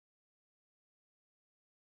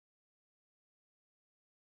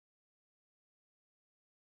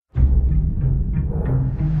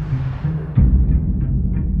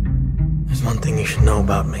you should know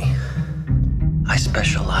about me. I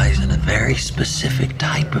specialize in a very specific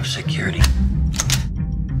type of security.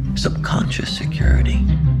 Subconscious security.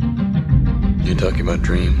 You're talking about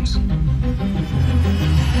dreams?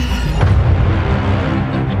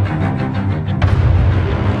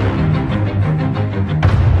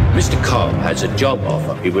 Mr. Cobb has a job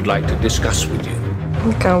offer he would like to discuss with you.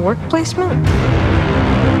 Like a work placement?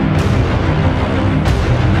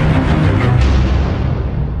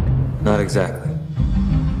 Not exactly.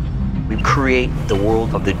 We create the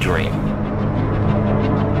world of the dream.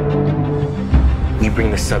 We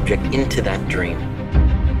bring the subject into that dream,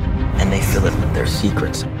 and they fill it with their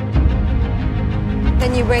secrets.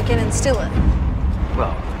 Then you break in and steal it.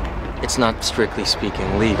 Well, it's not strictly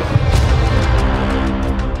speaking legal.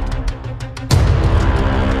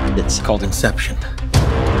 It's called Inception.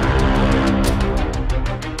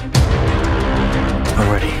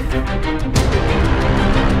 Already.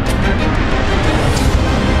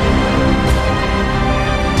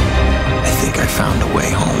 I think I found a way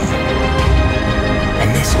home.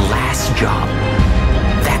 And this last job,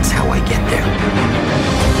 that's how I get there.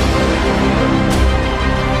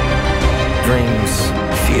 Dreams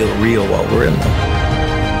feel real while we're in them.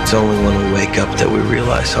 It's only when we wake up that we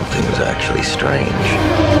realize something was actually strange.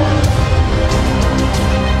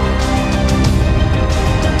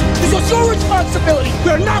 This was your responsibility.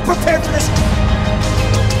 We are not prepared for this.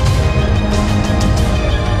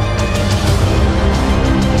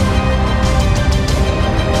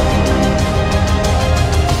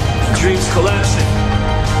 The dream's collapsing.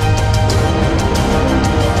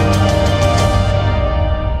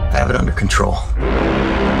 I have it under control.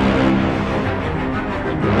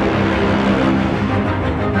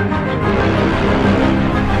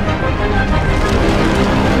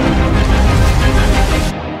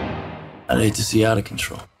 I'd hate to see out of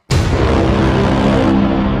control.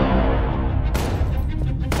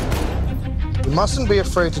 You mustn't be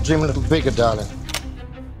afraid to dream a little bigger, darling.